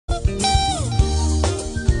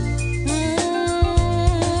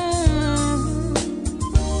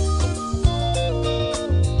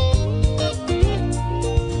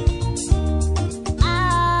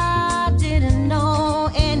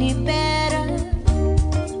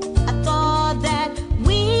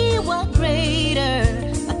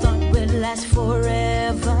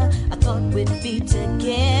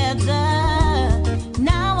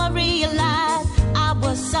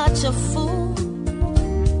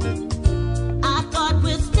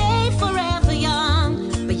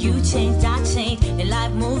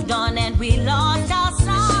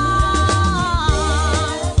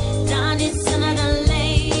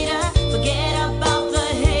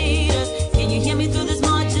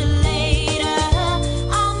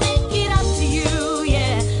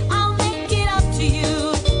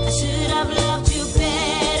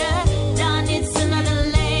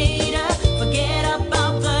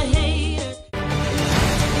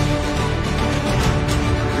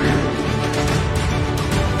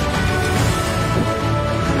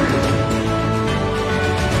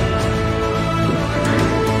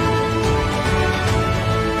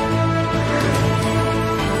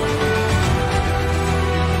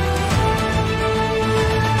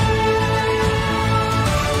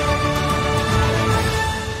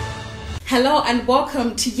Hello and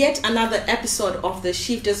welcome to yet another episode of The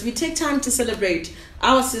Shift as we take time to celebrate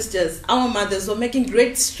our sisters, our mothers who are making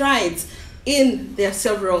great strides in their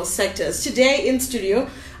several sectors. Today in studio,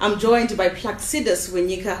 I'm joined by Plaxedes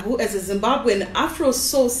Wenyika, who is a Zimbabwean Afro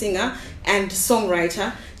soul singer and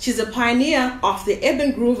songwriter. She's a pioneer of the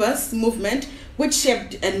urban groovers movement, which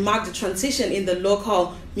shaped and marked the transition in the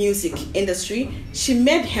local music industry. She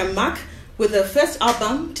made her mark with her first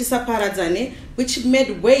album, Tisaparadzane, which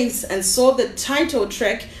made waves and saw the title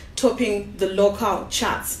track topping the local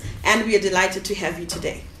charts. And we are delighted to have you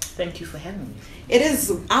today. Thank you for having me. It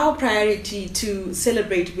is our priority to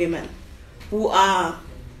celebrate women who are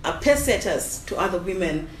pacesetters to other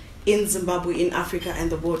women in Zimbabwe, in Africa,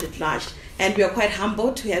 and the world at large. And we are quite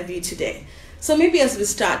humbled to have you today. So maybe as we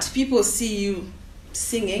start, people see you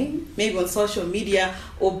singing, maybe on social media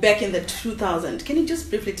or back in the 2000s. Can you just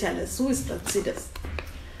briefly tell us, who is Plaxedes?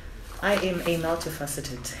 I am a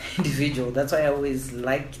multifaceted individual. That's why I always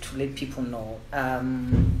like to let people know.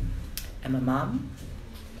 I'm a mom,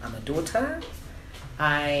 I'm a daughter,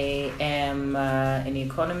 I am an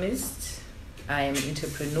economist, I am an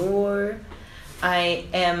entrepreneur, I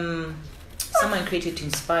am someone created to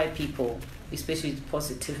inspire people, especially with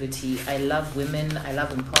positivity. I love women, I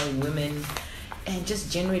love empowering women, and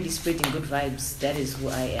just generally spreading good vibes. That is who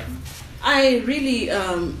I am. I really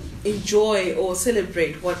enjoy or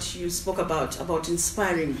celebrate what you spoke about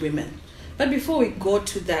inspiring women. But before we go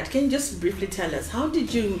to that, can you just briefly tell us, how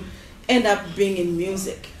did you end up being in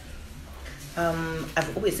music?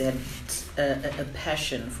 I've always had a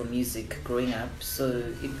passion for music growing up, so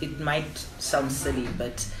it might sound silly,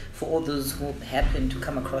 but for all those who happen to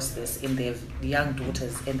come across this in their young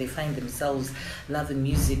daughters and they find themselves loving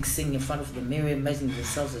music, singing in front of the mirror, imagining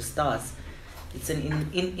themselves as stars, it's an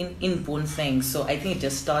inborn thing. So I think it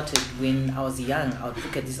just started when I was young. I would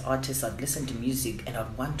look at these artists, I'd listen to music, and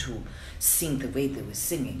I'd want to sing the way they were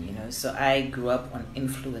singing, you know. So I grew up on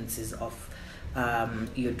influences of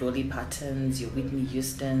your Dolly Partons, your Whitney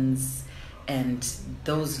Houstons, and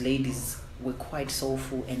those ladies were quite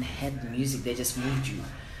soulful and had music that just moved you.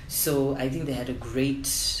 So I think they had a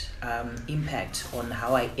great impact on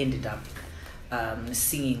how I ended up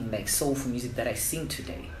singing like soulful music that I sing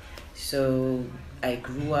today. So I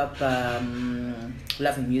grew up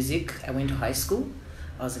loving music. I went to high school.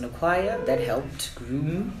 I was in a choir. That helped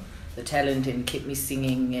groom the talent and kept me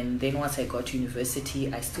singing. And then once I got to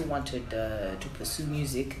university, I still wanted to pursue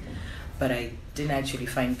music, but I didn't actually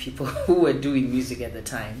find people who were doing music at the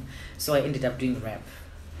time. So I ended up doing rap.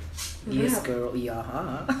 Yes, girl,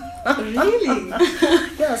 yeah. Really?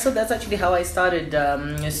 Yeah, so that's actually how I started.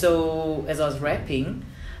 So as I was rapping,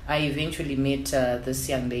 I eventually met this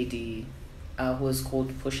young lady who was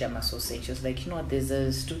called Pusha Masose. She was like, you know what, there's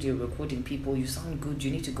a studio recording people, you sound good,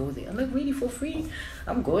 you need to go there. I'm like, really, for free?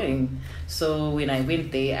 I'm going. So when I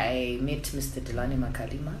went there, I met Mr. Delane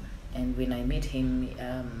Makalima. And when I met him,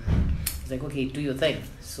 he's like, okay, do your thing.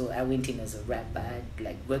 So I went in as a rapper. I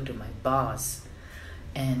like worked on my bars.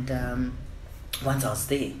 And once I was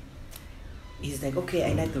there, he's like,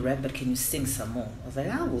 okay, I like the rap, but can you sing some more? I was like,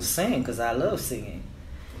 I will sing because I love singing.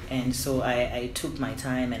 And so I took my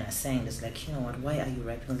time and I sang. It's like, you know what, why are you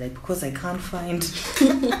rapping? I was like, because I can't find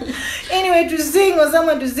anyway to sing or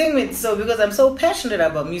someone to sing with. So because I'm so passionate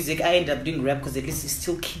about music, I ended up doing rap because at least it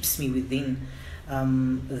still keeps me within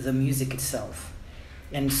the music itself.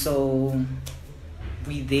 And so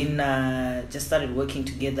we then just started working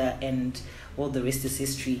together, and all the rest is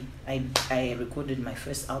history. I recorded my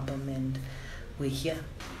first album and we're here.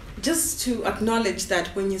 Just to acknowledge that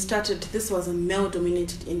when you started, this was a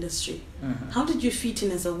male-dominated industry. Mm-hmm. How did you fit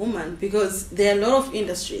in as a woman? Because there are a lot of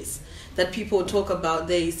industries that people talk about.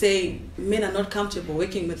 They say men are not comfortable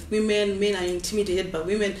working with women, men are intimidated by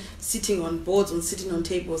women sitting on boards or sitting on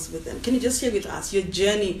tables with them. Can you just share with us your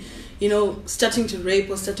journey, you know, starting to rape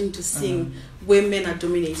or starting to sing where men are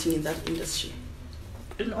dominating in that industry?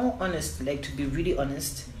 In all honesty, like to be really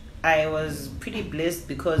honest, I was pretty blessed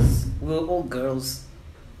because we were all girls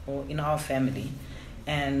in our family,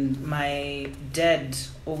 and my dad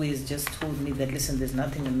always just told me that, listen, there's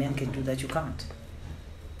nothing a man can do that you can't.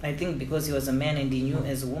 I think because he was a man and he knew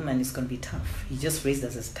as a woman it's going to be tough. He just raised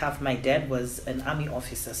us as tough. My dad was an army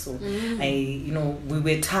officer, so we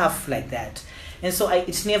were tough like that. And so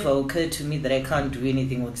it never occurred to me that I can't do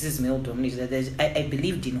anything or this is male dominated. I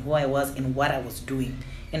believed in who I was and what I was doing.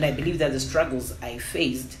 And I believe that the struggles I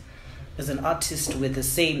faced as an artist were the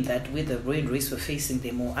same that with the Royal race were facing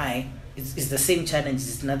them, or it's the same challenge.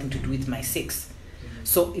 It's nothing to do with my sex.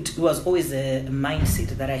 So it was always a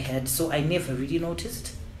mindset that I had. So I never really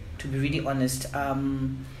noticed, to be really honest.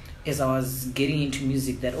 as I was getting into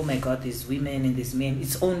music that, oh my God, there's women and there's men.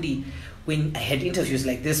 It's only when I had interviews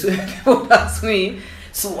like this where people ask me,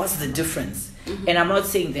 so what's the difference? And I'm not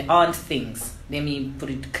saying there aren't things. Let me put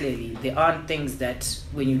it clearly. There aren't things that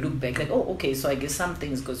when you look back, like, oh, okay, so I guess some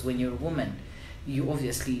things, because when you're a woman, you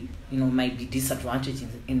obviously, might be disadvantaged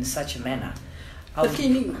in such a manner. But do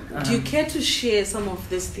you care to share some of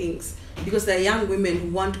these things? Because there are young women who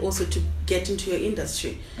want also to get into your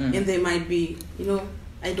industry, and they might be,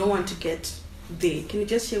 I don't want to get there. Can you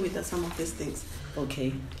just share with us some of these things?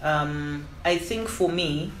 Okay. I think for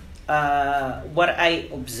me, what I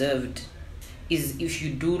observed is if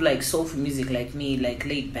you do like soulful music like me, like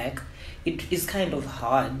laid back, it is kind of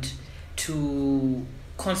hard to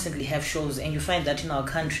constantly have shows, and you find that in our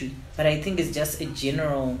country. But I think it's just a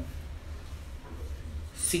general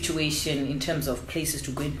situation in terms of places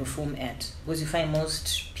to go and perform at, because you find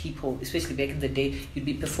most people, especially back in the day, you'd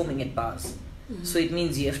be performing at bars. So it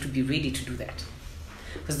means you have to be ready to do that.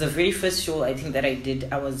 Because the very first show I think that I did,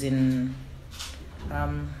 I was in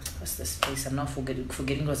what's this place, I'm not forgetting,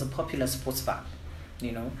 it was a popular sports bar,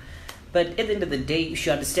 but at the end of the day, you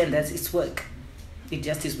should understand that it's work. It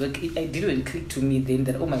just is work. It didn't click to me then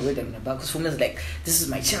that, oh my word, I'm in a bar. Because for me, it's like, this is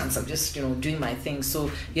my chance. I'm just, doing my thing. So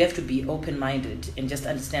you have to be open-minded and just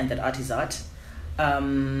understand that art is art.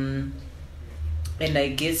 And I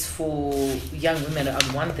guess for young women,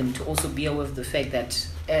 I'd want them to also be aware of the fact that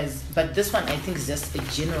but this one I think is just a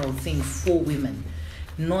general thing for women,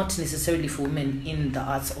 not necessarily for women in the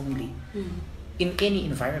arts only. In any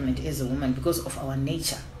environment as a woman, because of our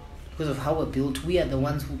nature, because of how we're built, we are the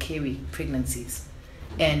ones who carry pregnancies.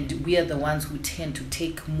 And we are the ones who tend to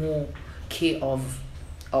take more care of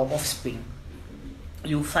our offspring.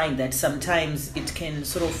 You'll find that sometimes it can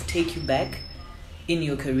sort of take you back in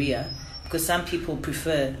your career, because some people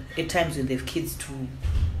prefer at times when they have kids to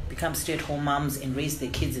become stay-at-home moms and raise their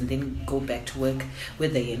kids and then go back to work,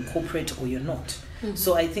 whether you're in corporate or you're not.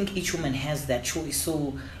 So I think each woman has that choice.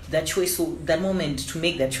 So that moment to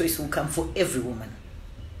make that choice will come for every woman,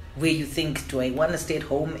 where you think, do I want to stay at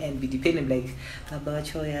home and be dependent, like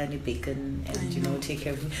bacon and take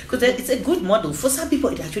care of me? Because it's a good model. For some people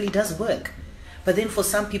it actually does work, but then for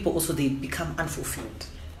some people also they become unfulfilled.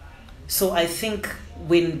 So I think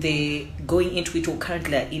when they're going into it or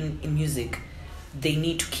currently are in music, they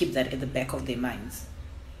need to keep that at the back of their minds.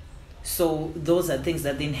 So those are things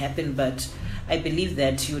that then happen, but I believe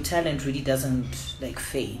that your talent really doesn't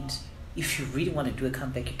fade. If you really want to do a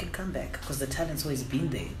comeback, you can come back, because the talent's always been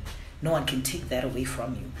there. No one can take that away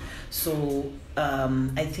from you. So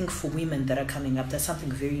I think for women that are coming up, that's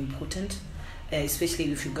something very important,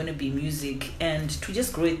 especially if you're going to be music, and to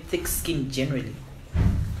just grow a thick skin generally.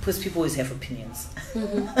 Because people always have opinions.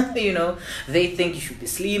 They think you should be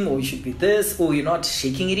slim, or you should be this, or you're not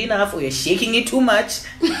shaking it enough, or you're shaking it too much.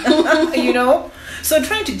 So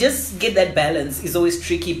trying to just get that balance is always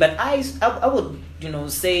tricky. But I would,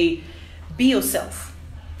 say, be yourself.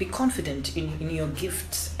 Be confident in your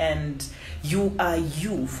gifts, and you are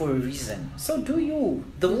you for a reason. So do you.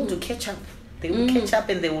 The world will catch up. They will catch up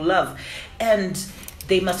and they will love. And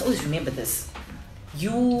they must always remember this.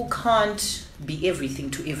 You can't be everything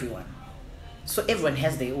to everyone. So everyone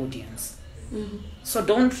has their audience. So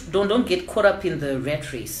don't get caught up in the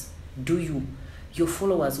rat race. Do you. Your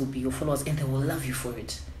followers will be your followers, and they will love you for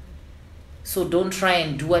it. So don't try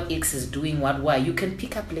and do what X is doing, what Y. You can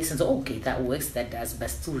pick up lessons. Oh, okay, that works, that does, but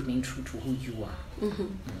still remain true to who you are.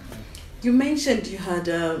 You mentioned you had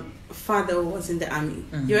a father who was in the army.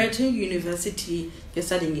 You're at a university, you're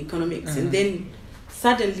studying economics, and then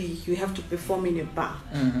suddenly you have to perform in a bar.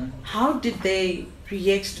 How did they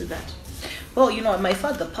react to that? Well, my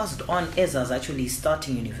father passed on as I was actually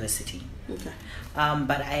starting university. Okay.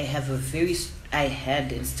 But I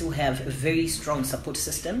had and still have a very strong support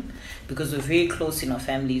system, because we're very close in our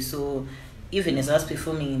family. So even as I was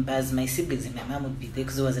performing in bars, my siblings and my mom would be there,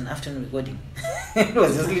 because it was an afternoon recording. It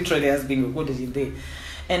was just literally us being recorded in there.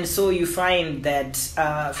 And so you find that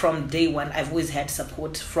from day one, I've always had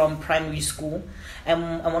support from primary school.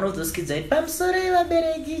 I'm one of those kids that, that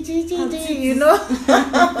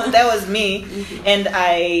was me. And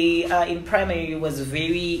I, in primary, was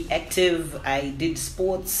very active. I did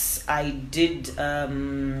sports. I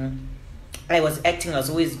was acting. I was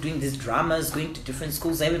always doing these dramas, going to different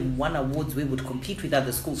schools. I even won awards. We would compete with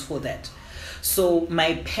other schools for that. So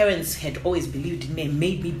my parents had always believed in me and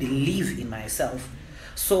made me believe in myself.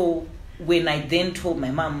 So when I then told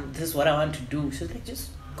my mom, this is what I want to do, she was like,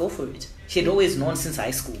 just go for it. She had always known since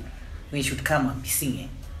high school when she would come and be singing.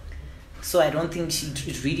 So I don't think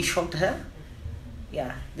it really shocked her.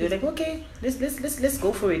 Yeah, they were like, okay, let's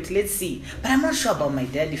go for it. Let's see. But I'm not sure about my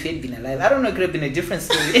dad if he had been alive. I don't know, it could have been a different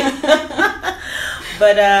story.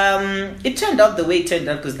 But it turned out the way it turned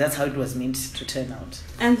out because that's how it was meant to turn out.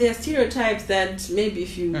 And there are stereotypes that maybe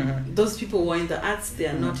if you those people who are in the arts, they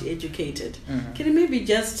are not educated. Can you maybe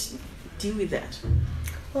just deal with that?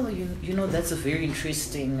 Well, you know, that's a very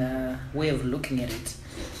interesting way of looking at it.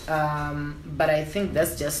 But I think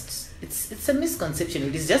that's just it's a misconception.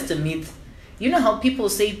 It is just a myth. You know how people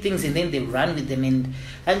say things and then they run with them,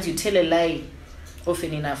 and you tell a lie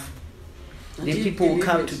often enough, then people will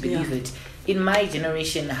come to believe it. In my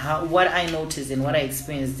generation, what I noticed and what I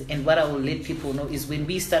experienced and what I will let people know is when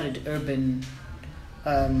we started urban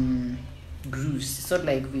grooves, it's not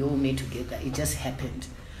like we all made together, it just happened.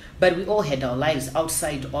 But we all had our lives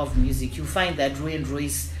outside of music. You find that Roy and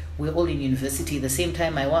Royce were all in university the same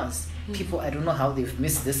time I was. People, I don't know how they've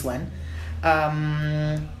missed this one.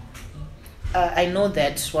 I know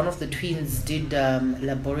that one of the twins did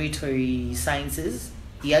laboratory sciences.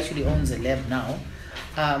 He actually owns a lab now.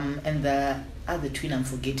 And the other twin I'm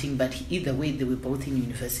forgetting, but either way, they were both in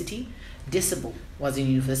university. Decibel was in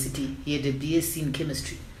university. He had a BSc in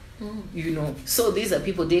chemistry. You know, so these are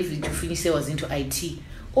people. David Jufinise was into IT.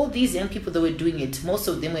 All these young people that were doing it, most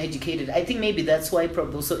of them were educated. I think maybe that's why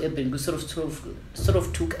probably also urban sort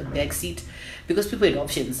of took a back seat, because people had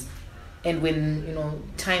options. And when, you know,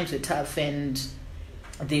 times were tough and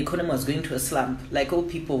the economy was going to a slump, like all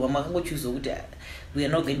people, we are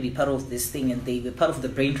not going to be part of this thing, and they were part of the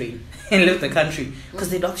brain drain and left the country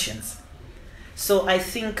because they had options. So I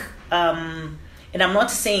think, and I'm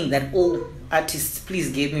not saying that all artists, please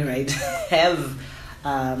get me right, have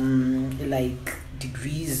like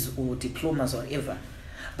degrees or diplomas or whatever.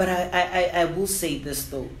 But I will say this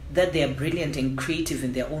though, that they are brilliant and creative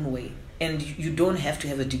in their own way. And you don't have to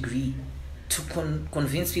have a degree to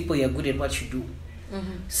convince people you're good at what you do.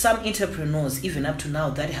 Some entrepreneurs, even up to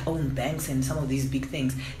now, that own banks and some of these big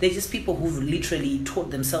things, they're just people who've literally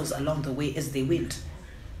taught themselves along the way as they went.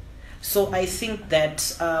 So I think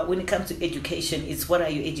that when it comes to education, it's what are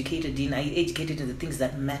you educated in? Are you educated in the things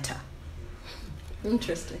that matter?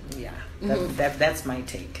 Interesting. Yeah, that's my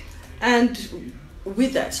take. And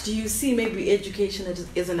with that, do you see maybe education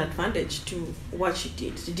as an advantage to what you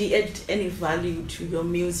did? Did it add any value to your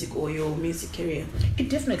music or your music career? It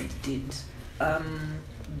definitely did.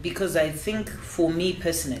 Because I think for me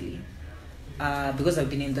personally, because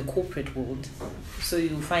I've been in the corporate world, so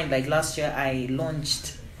you find like last year I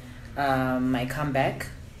launched my comeback,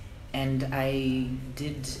 and I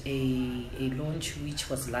did a launch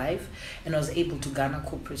which was live, and I was able to garner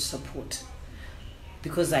corporate support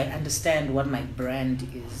because I understand what my brand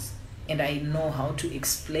is, and I know how to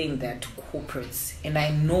explain that to corporates, and I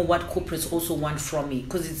know what corporates also want from me,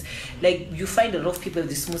 because it's like you find a lot of people have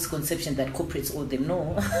this misconception that corporates owe them.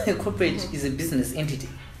 No, a corporate is a business entity.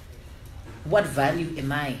 What value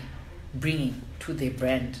am I bringing to their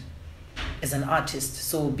brand as an artist?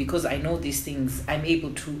 So because I know these things, I'm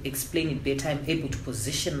able to explain it better, I'm able to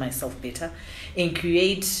position myself better and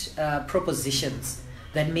create propositions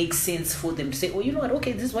that makes sense for them to say, oh, you know what,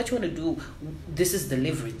 okay, this is what you want to do. This is the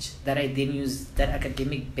leverage that I then use, that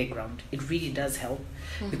academic background. It really does help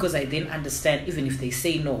because I then understand, even if they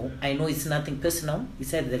say no, I know it's nothing personal.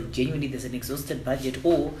 It's either that genuinely there's an exhausted budget,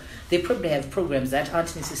 or they probably have programs that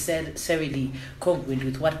aren't necessarily congruent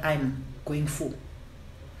with what I'm going for.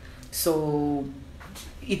 So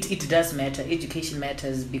it does matter. Education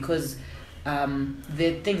matters because there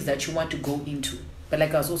are things that you want to go into. But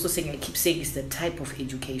like I was also saying, I keep saying it's the type of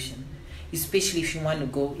education, especially if you want to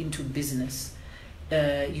go into business.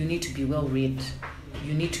 You need to be well read.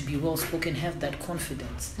 You need to be well spoken, have that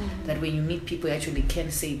confidence that when you meet people, you actually can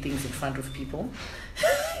say things in front of people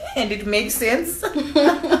and it makes sense.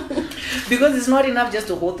 Because it's not enough just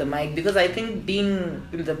to hold the mic. Because I think being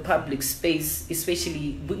in the public space,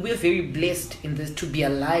 especially, we're very blessed in this to be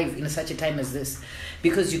alive in such a time as this.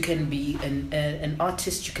 Because you can be an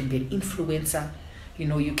artist, you can be an influencer. You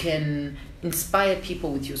know, you can inspire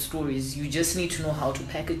people with your stories. You just need to know how to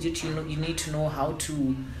package it. You need to know how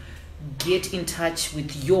to get in touch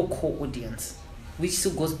with your core audience, which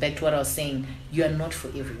still goes back to what I was saying. You are not for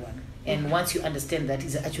everyone. And once you understand that,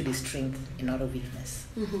 is actually strength and not a weakness.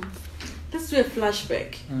 Let's do a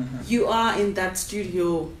flashback. You are in that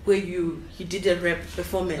studio where you did a rap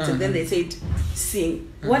performance and then they said,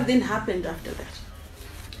 sing. What then happened after that?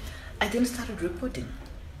 I then started recording.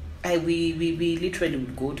 We literally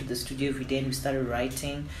would go to the studio every day and we started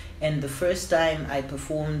writing. And the first time I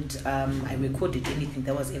performed, I recorded anything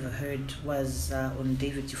that was ever heard was on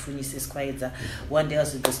David Jifuni's Esquire. One day I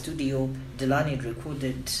was at the studio, Delani had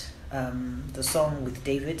recorded the song with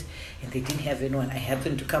David, and they didn't have anyone. I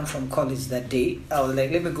happened to come from college that day. I was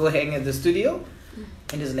like, let me go hang at the studio.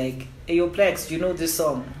 And it's like, hey, yo, Plex, do you know this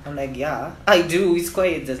song? I'm like, yeah, I do. It's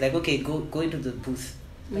quiet. It's like, okay, go into the booth.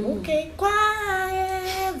 Like, okay,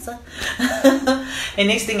 quiet. And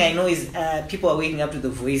next thing I know is people are waking up to the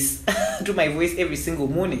voice, to my voice every single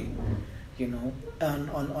morning. You know,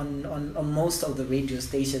 on most of the radio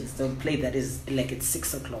stations, they'll play that is like at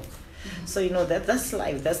 6 o'clock. So you know that's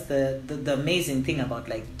life. That's the amazing thing about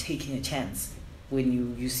like taking a chance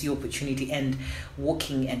when you see opportunity and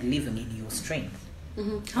walking and living in your strength.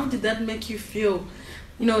 How did that make you feel?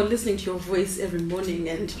 You know, listening to your voice every morning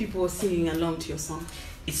and people singing along to your song.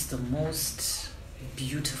 It's the most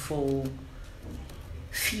beautiful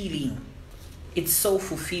feeling. It's so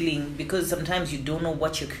fulfilling because sometimes you don't know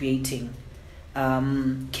what you're creating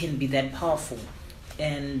can be that powerful.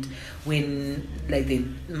 And when like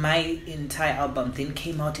my entire album then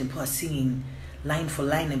came out and people are singing line for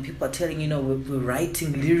line and people are telling, you know, we're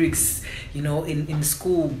writing lyrics, you know, in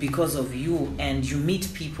school because of you, and you meet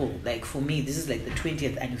people. Like for me, this is like the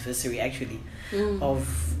 20th anniversary actually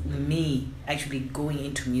of me actually going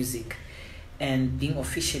into music and being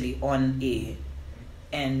officially on air.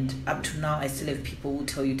 And up to now, I still have people who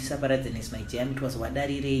tell you Tisabaradzen is my jam. It was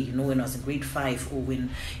Wadarire, you know, when I was in grade 5, or when,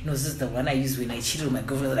 you know, this is the one I used when I cheated with my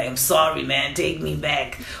girlfriend. Like, I'm sorry, man, take me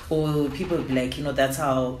back. Or people will be like, you know, that's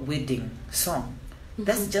our wedding song.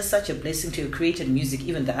 That's just such a blessing to have created music.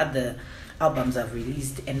 Even the other albums I've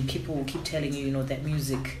released, and people will keep telling you, you know, that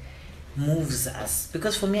music moves us.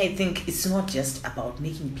 Because for me, I think it's not just about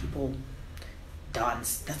making people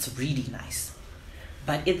dance. That's really nice.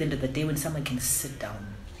 But at the end of the day, when someone can sit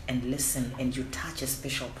down and listen and you touch a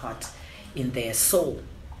special part in their soul,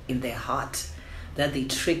 in their heart, that they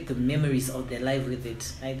trick the memories of their life with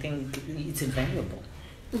it, I think it's invaluable.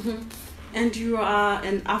 And you are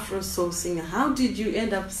an Afro soul singer. How did you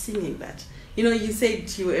end up singing that? You know, you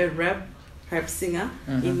said you were a rap singer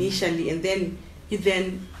initially, and then you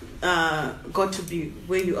got to be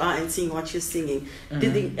where you are and sing what you're singing.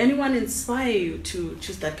 Did anyone inspire you to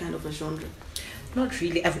choose that kind of a genre? Not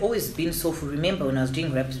really. I've always been soulful. Remember when I was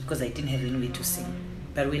doing rap, because I didn't have any way to sing.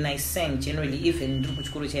 But when I sang, generally, even I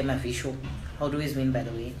would always win, by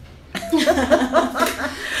the way.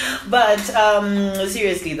 But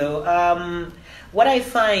seriously though, what I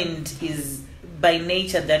find is by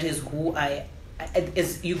nature that is who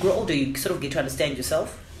as you grow older, you sort of get to understand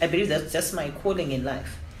yourself. I believe that's just my calling in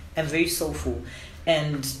life. I'm very soulful,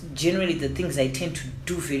 and generally the things I tend to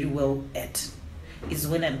do very well at is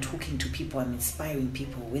when I'm talking to people, I'm inspiring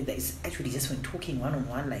people, whether it's actually just when talking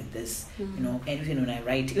one-on-one like this, you know, and even when I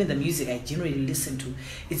write, even the music I generally listen to,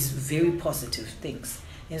 it's very positive things.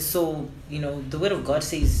 And so, you know, the word of God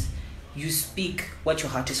says, you speak what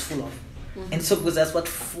your heart is full of. And so because that's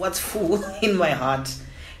what's full in my heart,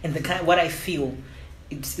 and the kind what I feel,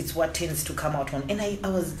 it's what tends to come out on. And I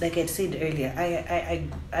was, like I said earlier,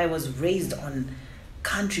 I was raised on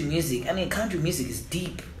country music. I mean, country music is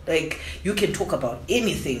deep. Like, you can talk about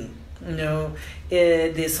anything, you know.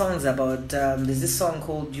 There's songs about, there's this song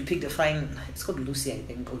called You Picked a Fine, it's called Lucy, I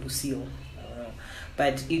think, or Lucille, I don't know.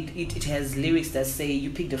 But it has lyrics that say, you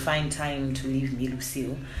picked a fine time to leave me,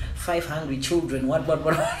 Lucille. 5 hungry children, what,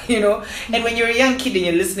 you know. And when you're a young kid and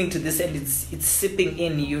you're listening to this and it's sipping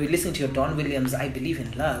in, you're listening to your Don Williams, I Believe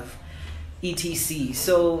in Love, etc.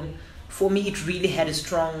 So, for me, it really had a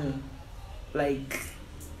strong, like,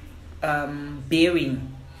 bearing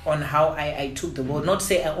on how I took the world. Not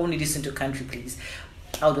say I only listen to country, please.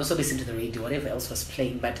 I would also listen to the radio, whatever else was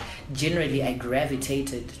playing. But generally, I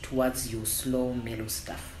gravitated towards your slow, mellow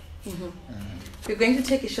stuff. We're going to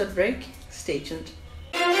take a short break. Stay tuned.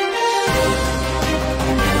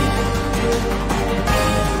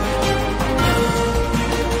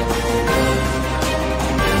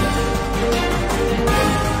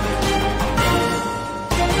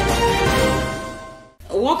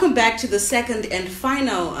 Welcome back to the second and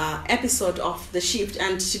final episode of The Shift,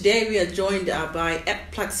 and today we are joined by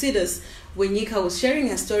Plaxedes Wenyika, who's sharing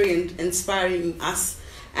her story and inspiring us.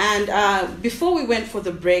 And before we went for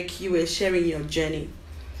the break, you were sharing your journey,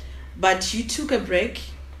 but you took a break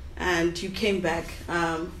and you came back.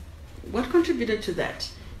 What contributed to that?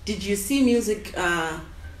 Did you see music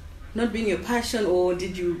not being your passion, or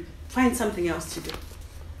did you find something else to do?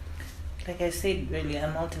 Like I said earlier,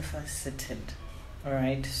 I'm multifaceted. All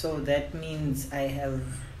right, so that means I have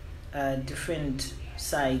different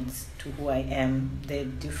sides to who I am. There are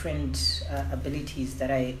different abilities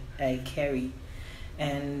that I carry.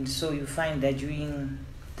 And so you find that during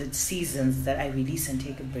the seasons that I release and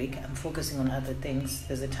take a break, I'm focusing on other things.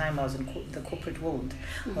 There's a time I was in the corporate world.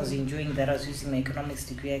 I was enjoying that. I was using my economics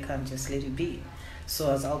degree. I can't just let it be. So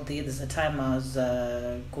I was out there. There's a time I was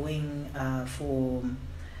going for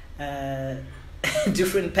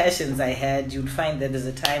different passions I had. You'd find that there's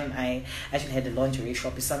a time I actually had a lingerie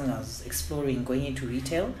shop. It's something I was exploring, going into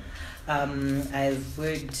retail. I've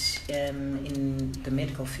worked in the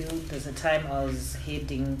medical field. There's a time I was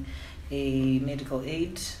heading a medical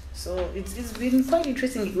aid. So it's been quite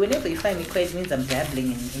interesting. Whenever you find me quiet, it means I'm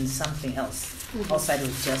dabbling in something else outside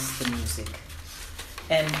of just the music.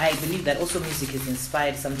 And I believe that also music is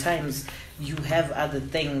inspired. Sometimes you have other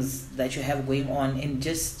things that you have going on and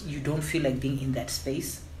just you don't feel like being in that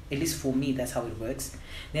space. At least for me, that's how it works.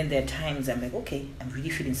 Then there are times I'm like, okay, I really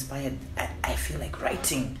feel inspired. I feel like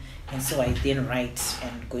writing. And so I then write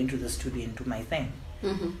and go into the studio and do my thing.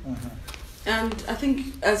 And I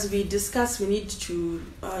think as we discuss, we need to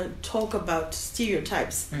talk about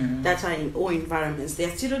stereotypes that are in all environments. There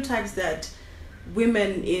are stereotypes that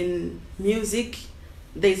women in music,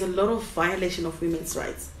 there's a lot of violation of women's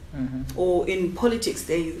rights. Or in politics,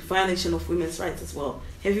 there is violation of women's rights as well.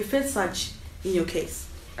 Have you felt such in your case?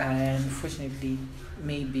 Unfortunately,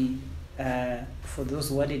 maybe for those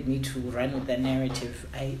who wanted me to run with that narrative,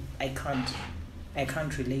 I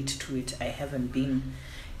can't relate to it. I haven't been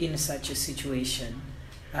in such a situation,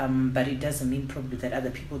 but it doesn't mean probably that other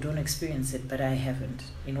people don't experience it, but I haven't,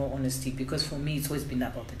 in all honesty, because for me it's always been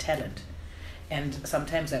about the talent. And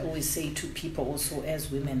sometimes I always say to people also as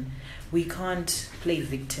women, we can't play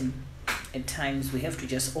victim at times. We have to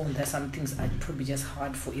just own that some things are probably just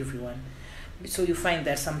hard for everyone. So you find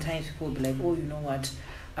that sometimes people will be like, oh, you know what,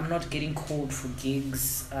 I'm not getting called for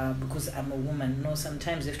gigs because I'm a woman. No,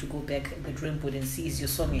 sometimes you have to go back at the drawing board and see, is your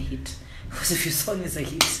song a hit? Because if your song is a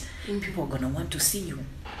hit, people are going to want to see you.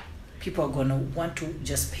 People are going to want to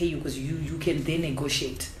just pay you because you can then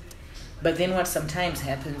negotiate. But then what sometimes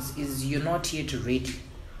happens is you're not yet ready.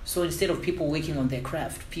 So instead of people working on their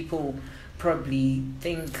craft, people probably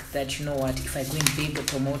think that, you know what, if I go and beg a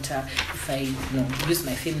promoter, if I use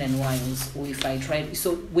my feminine wiles, or if I try.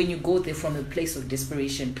 So when you go there from a place of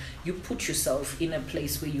desperation, you put yourself in a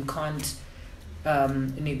place where you can't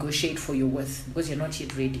negotiate for your worth because you're not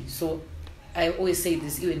yet ready. So I always say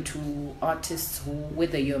this even to artists who,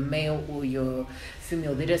 whether you're male or you're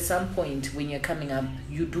female, that at some point when you're coming up,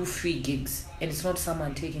 you do free gigs and it's not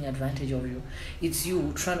someone taking advantage of you. It's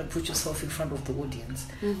you trying to put yourself in front of the audience.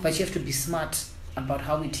 But you have to be smart about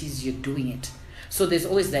how it is you're doing it. So there's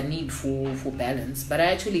always that need for balance. But I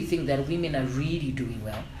actually think that women are really doing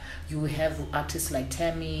well. You have artists like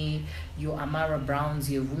Tammy, your Amara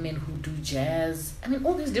Browns, your women who do jazz. I mean,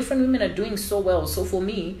 all these different women are doing so well. So for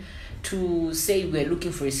me, to say we're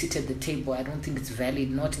looking for a seat at the table, I don't think it's valid,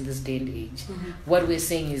 not in this day and age. What we're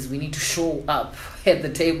saying is we need to show up at the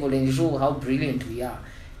table and show how brilliant we are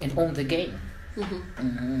and own the game.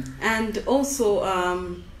 And also,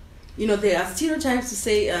 there are stereotypes to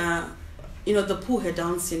say, the poor had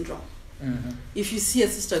Down syndrome. If you see a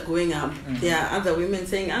sister going up, there are other women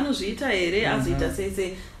saying,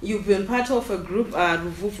 say, you've been part of a group,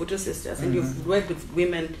 Ruvu Photo Sisters, and you've worked with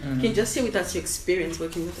women. Can you just share with us your experience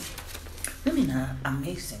working with them? Women are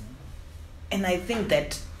amazing. And I think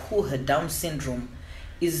that poor her Down syndrome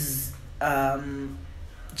is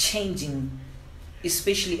changing,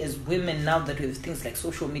 especially as women, now that we have things like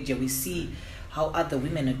social media, we see how other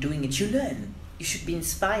women are doing it. You learn. You should be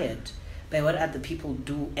inspired by what other people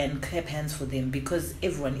do and clap hands for them, because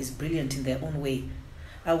everyone is brilliant in their own way.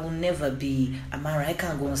 I will never be Amara. I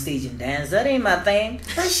can't go on stage and dance. That ain't my thing.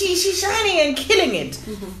 But she's shining and killing it.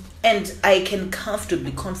 And I can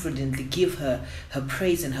comfortably, confidently give her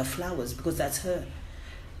praise and her flowers because that's her.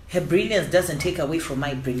 Her brilliance doesn't take away from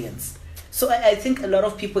my brilliance. So I think a lot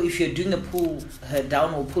of people, if you're doing a pull her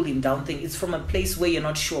down or pull him down thing, it's from a place where you're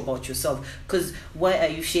not sure about yourself. Because why are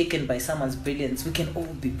you shaken by someone's brilliance? We can all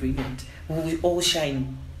be brilliant. We all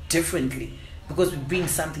shine differently because we bring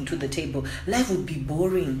something to the table. Life would be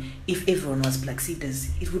boring if everyone was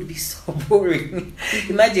Plaxedes. It would be so boring.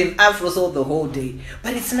 Imagine afros all the whole day.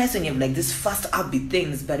 But it's nice when you have like this fast upbeat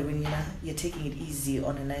things, but when you're taking it easy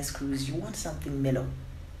on a nice cruise, you want something mellow.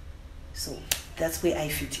 So that's where I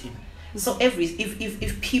fit in. So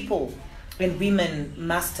if people and women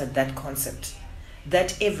master that concept,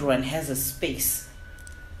 that everyone has a space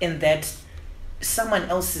and that someone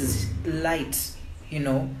else's light,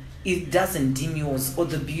 it doesn't dim yours, or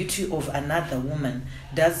the beauty of another woman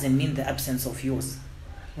doesn't mean the absence of yours.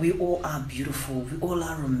 We all are beautiful. We all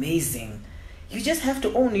are amazing. You just have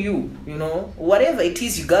to own you, whatever it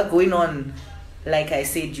is you got going on. Like I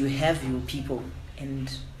said, you have your people and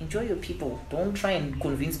enjoy your people. Don't try and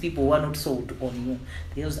convince people who are not sold on you.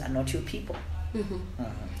 Those are not your people.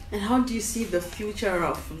 And how do you see the future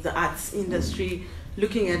of the arts industry?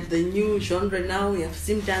 Looking at the new genre now, we have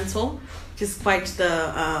Zim dancehall, which is quite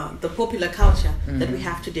the popular culture that we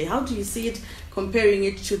have today. How do you see it, comparing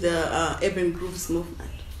it to the urban grooves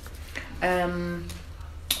movement?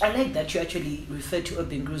 I like that you actually refer to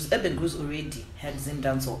urban grooves. Urban grooves already had Zim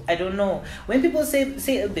dancehall. I don't know, when people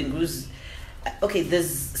say urban grooves, okay, there's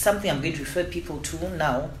something I'm going to refer people to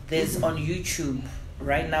now. There's on YouTube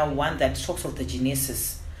right now one that talks of the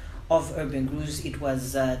genesis of urban grooves. It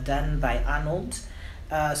was done by Arnold.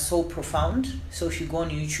 So profound. So if you go on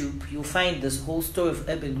YouTube, you'll find this whole story of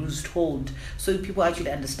urban grooves told, so people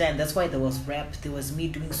actually understand. That's why there was rap, there was me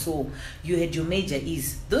doing soul, you had your major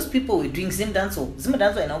E's. Those people were doing Zim dancehall. Zim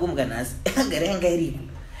dancehall and Agumganas.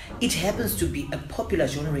 It happens to be a popular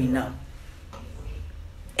genre now,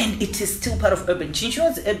 and it is still part of urban.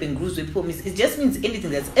 Chinchon's urban grooves with people means, it just means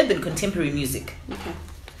anything that's urban contemporary music. Okay.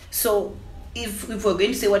 So if we're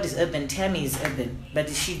going to say what is urban, Tammy is urban, but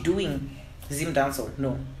is she doing Zim dancehall?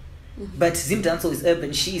 No. But Zim dancehall is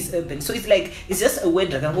urban, she is urban. So it's like, it's just a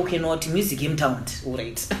word like, okay, not music in town,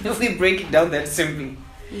 alright. If we break it down that simply.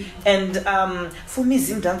 And for me,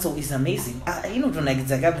 Zim dancehall is amazing. You know, like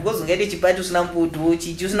it's like, because we get it, but choose not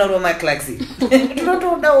my claxi.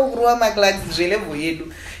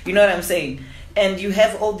 You know what I'm saying? And you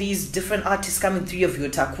have all these different artists coming through of your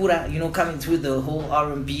Takura, you know, coming through the whole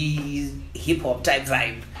R&B, hip hop type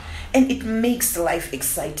vibe. And it makes life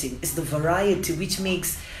exciting. It's the variety which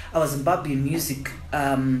makes our Zimbabwean music,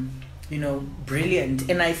 you know, brilliant.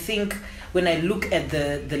 And I think when I look at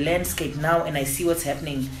the landscape now and I see what's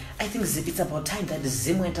happening, I think it's about time that the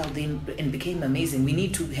Zim went out there and became amazing. We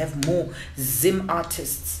need to have more Zim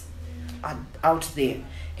artists out there.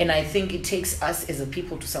 And I think it takes us as a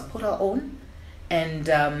people to support our own. And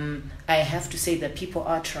I have to say that people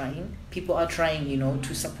are trying. People are trying, you know,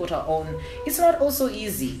 to support our own. It's not also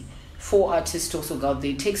easy for artists to also go out there.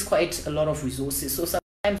 It takes quite a lot of resources. So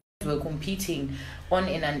sometimes we're competing on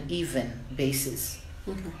an uneven basis.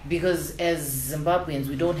 Because as Zimbabweans,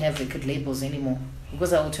 we don't have record labels anymore.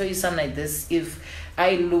 Because I will tell you something like this. If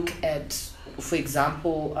I look at, for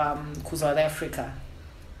example, South Africa,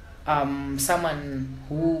 someone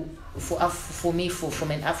who, for me, from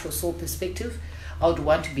an Afro soul perspective, I would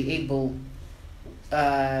want to be able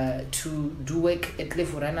to do work at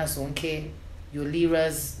Levorana Zonke, your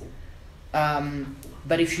liras.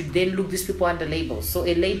 But if you then look these people under labels, so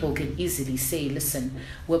a label can easily say, listen,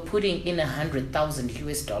 we're putting in $100,000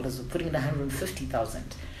 US, we're putting in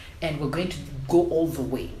 150,000, and we're going to go all the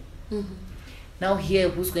way. Now here,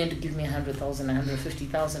 who's going to give me 100,000,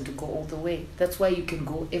 150,000 to go all the way? That's why you can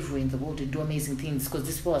go everywhere in the world and do amazing things, because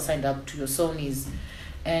these people are signed up to your Sonys,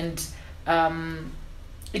 and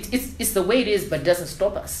it's the way it is, but it doesn't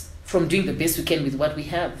stop us from doing the best we can with what we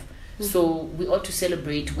have. So we ought to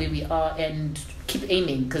celebrate where we are and keep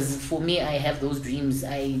aiming, because for me, I have those dreams.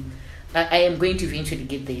 I am going to eventually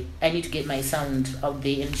get there. I need to get my sound out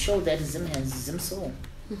there and show that Zim has Zim soul.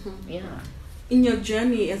 Yeah. In your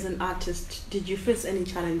journey as an artist, did you face any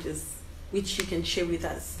challenges which you can share with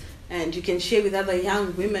us? And you can share with other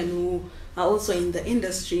young women who are also in the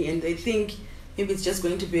industry and they think maybe it's just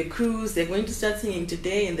going to be a cruise, they're going to start singing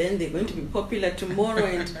today and then they're going to be popular tomorrow.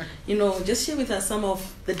 And, you know, just share with us some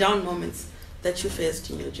of the down moments that you faced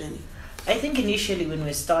in your journey. I think initially when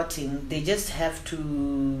we're starting, they just have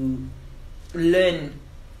to learn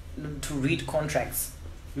to read contracts.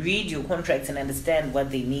 Read your contracts and understand what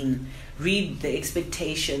they mean. Read the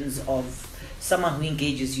expectations of someone who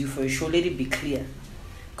engages you for a show. Let it be clear.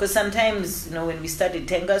 Because sometimes, you know, when we started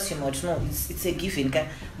Tengas, you might know it's a given.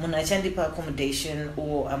 Accommodation,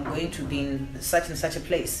 or I'm going to be in such and such a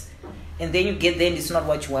place. And then you get there and it's not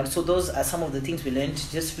what you want. So those are some of the things we learned.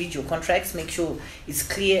 Just read your contracts, make sure it's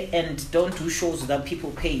clear, and don't do shows without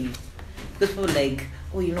people paying you. Because people are like,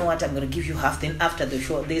 oh, you know what, I'm going to give you half, then after the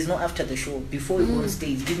show. There's no after the show. Before you go on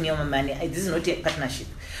stage, give me all my money. This is not a partnership.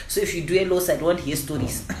 So if you do a loss, I don't want to hear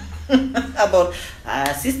stories about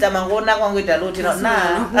sister Mangona with a lot,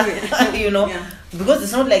 you know, Yeah. Because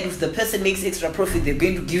it's not like if the person makes extra profit, they're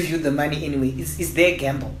going to give you the money anyway. It's their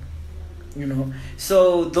gamble, you know.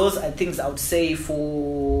 So those are things I would say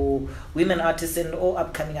for women artists and all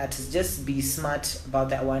upcoming artists. Just be smart about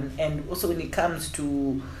that one. And also when it comes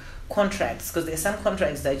to contracts, because there's some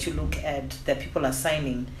contracts that you look at that people are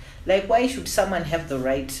signing, like why should someone have the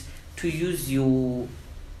right to use your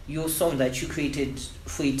song that you created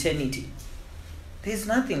for eternity? There's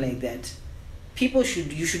nothing like that. You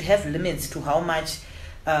should have limits to how much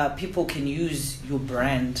people can use your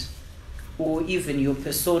brand or even your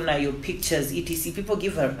persona, your pictures, etc. People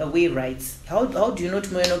give away rights. How do you know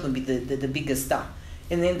tomorrow you're not going to be the biggest star?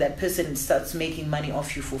 And then that person starts making money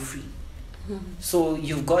off you for free. So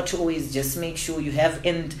you've got to always just make sure you have,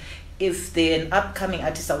 and if they're an upcoming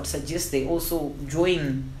artist, I would suggest they also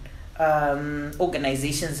join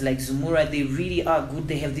organizations like Zumura. They really are good.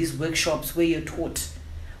 They have these workshops where you're taught,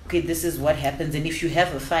 okay, this is what happens, and if you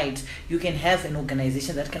have a fight, you can have an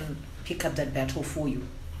organization that can pick up that battle for you.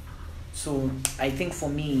 So I think for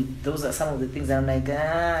me, those are some of the things that I'm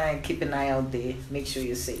like, keep an eye out there, make sure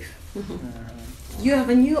you're safe. You have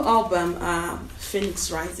a new album,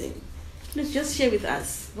 Phoenix Rising. Let's just share with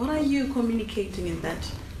us, what are you communicating in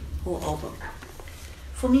that whole album?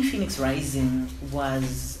 For me, Phoenix Rising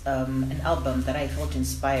was an album that I felt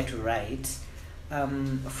inspired to write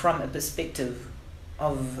from a perspective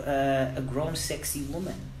of a grown, sexy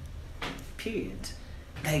woman, period.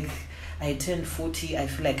 Like, I turned 40, I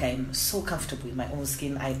feel like I'm so comfortable in my own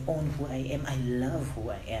skin. I own who I am, I love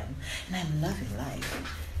who I am, and I'm loving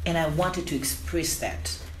life. And I wanted to express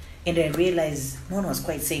that. And I realized no one was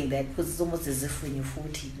quite saying that, because it's almost as if when you're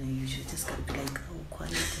 40, you should just gotta be like, oh,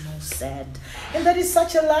 quiet and all sad. And that is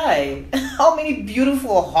such a lie. How many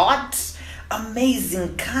beautiful, hot,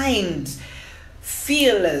 amazing, kind,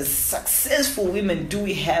 fearless, successful women do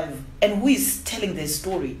we have? And who is telling their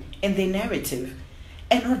story and their narrative?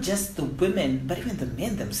 And not just the women, but even the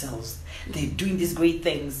men themselves. They're doing these great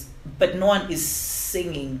things, but no one is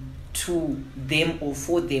singing to them or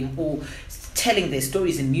for them or telling their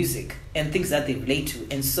stories in music and things that they relate to.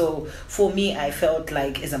 And so for me, I felt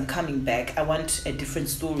like as I'm coming back, I want a different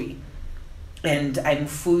story. And I'm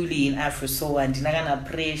fully in Afro soul, and in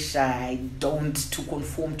pressure, I don't to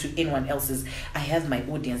conform to anyone else's. I have my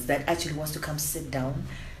audience that actually wants to come sit down,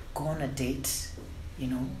 go on a date,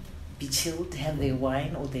 be chilled, have their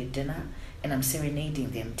wine or their dinner, and I'm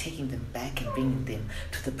serenading them, taking them back and bringing them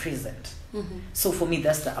to the present. So for me,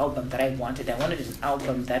 that's the album that I wanted. I wanted an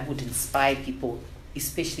album that would inspire people,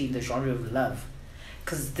 especially in the genre of love.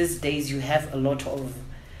 Because these days you have a lot of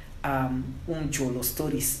umjolo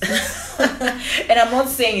stories. And I'm not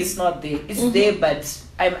saying it's not there. It's there, but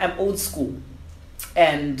I'm old school.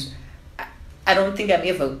 And I don't think I'm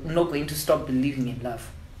ever not going to stop believing in love.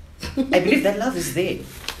 I believe that love is there.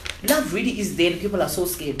 Love really is there, and people are so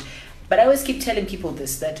scared. But I always keep telling people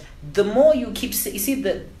this, that the more you keep saying, you see,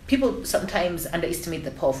 the people sometimes underestimate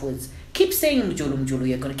the power of words. Keep saying mjolo, mjolo,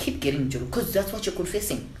 you're going to keep getting mjolo, because that's what you're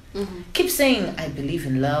confessing. Keep saying, I believe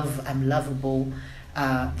in love, I'm lovable,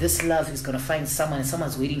 this love is going to find someone, and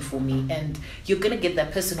someone's waiting for me, and you're going to get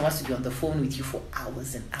that person who wants to be on the phone with you for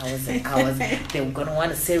hours and hours and hours. They're going to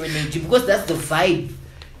want to serenade you, because that's the vibe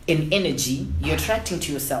and energy you're attracting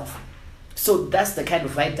to yourself. So that's the kind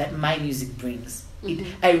of vibe that my music brings.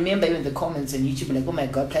 I remember even the comments on YouTube, like, oh my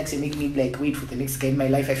God, Plaxedes make me like wait for the next guy in my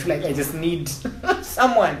life. I feel like I just need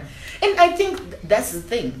someone. And I think that's the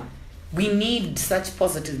thing. We need such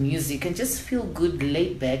positive music and just feel good,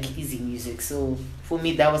 laid back, easy music. So for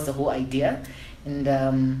me, that was the whole idea. And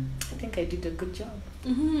I think I did a good job.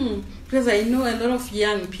 Because I know a lot of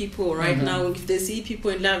young people right now, if they see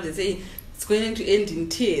people in love, they say it's going to end in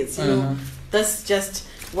tears. You know, that's just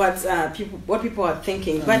what people are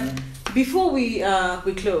thinking. But before we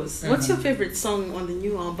close, what's your favorite song on the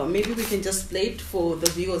new album? Maybe we can just play it for the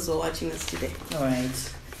viewers who are watching us today. All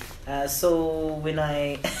right. So when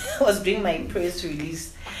I was doing my press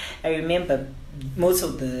release, I remember most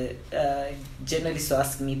of the journalists were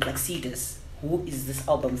asking me, Plaxedes, who is this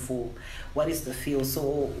album for? What is the feel? So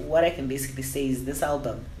what I can basically say is this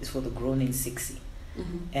album is for the grown and sexy.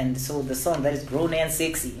 And so the song that is grown and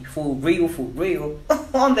sexy, for real,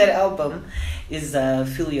 on that album is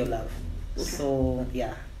Feel Your Love. So,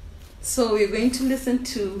 yeah. So we're going to listen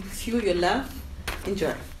to Feel Your Love.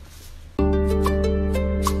 Enjoy.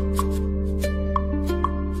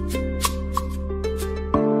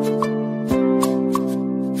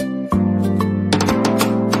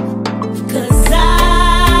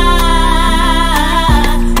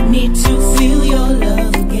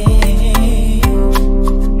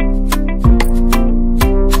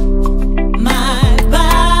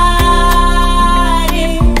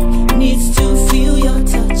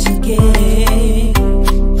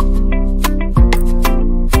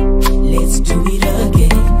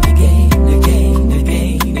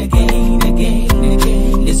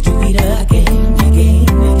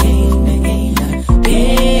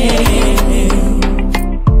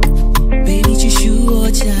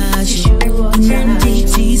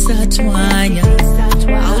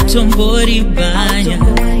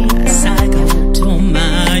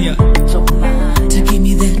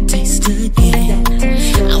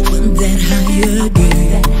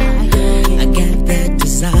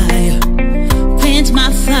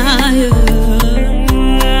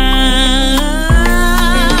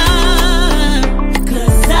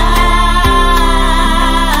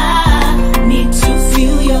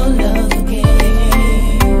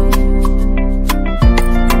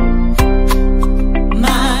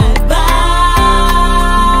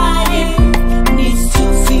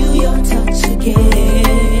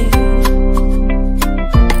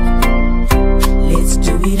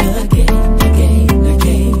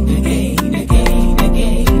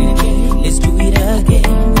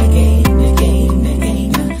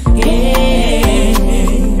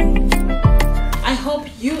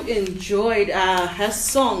 her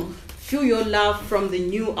song Feel Your Love from the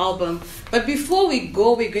new album. But before we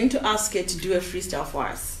go, we're going to ask her to do a freestyle for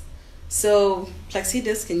us. So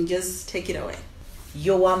Plaxedes can just take it away.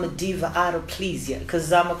 Yo, I'm a diva, I don't please ya,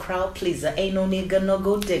 cause I'm a crowd pleaser. Ain't no nigga, no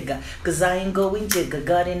go digger, cause I ain't going jigger.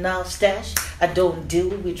 Got enough stash, I don't deal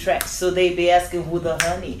with tracks. So they be asking who the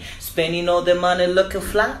honey, spending all their money looking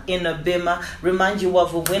fly in a bimmer. Remind you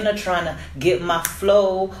of a winner trying to get my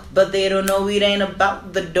flow, but they don't know it ain't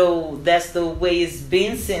about the dough. That's the way it's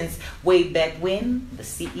been since way back when, the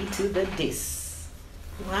CE to the diss.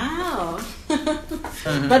 Wow.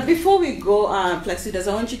 But before we go, Plaxedes,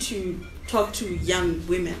 I want you to talk to young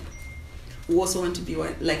women who also want to be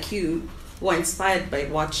like you, who are inspired by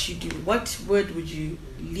what you do. What word would you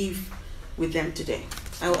leave with them today?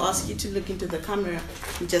 I will ask you to look into the camera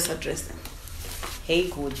and just address them. Hey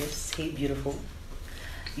gorgeous, hey beautiful.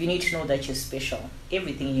 You need to know that you're special.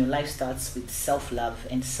 Everything in your life starts with self-love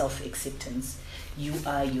and self-acceptance. You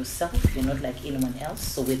are yourself, you're not like anyone else.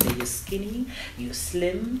 So whether you're skinny, you're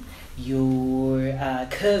slim, you're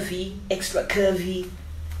curvy, extra curvy,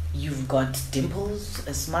 you've got dimples,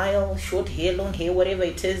 a smile, short hair, long hair, whatever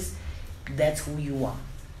it is, that's who you are.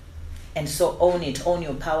 And so own it, own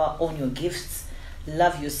your power, own your gifts,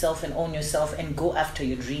 love yourself and own yourself, and go after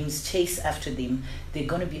your dreams, chase after them. They're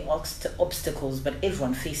going to be obstacles, but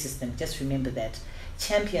everyone faces them. Just remember that.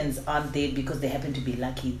 Champions aren't there because they happen to be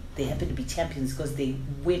lucky. They happen to be champions because they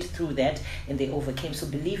went through that and they overcame. So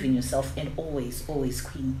believe in yourself, and always, always,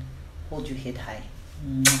 queen, hold your head high.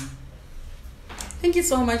 Mwah. Thank you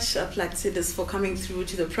so much, Plaxedes, for coming through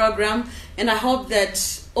to the program. And I hope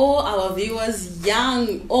that all our viewers,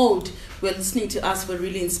 young, old, who are listening to us, were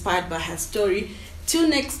really inspired by her story. Till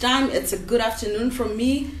next time, it's a good afternoon from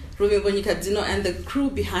me, Wenyika, and the crew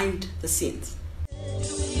behind the scenes.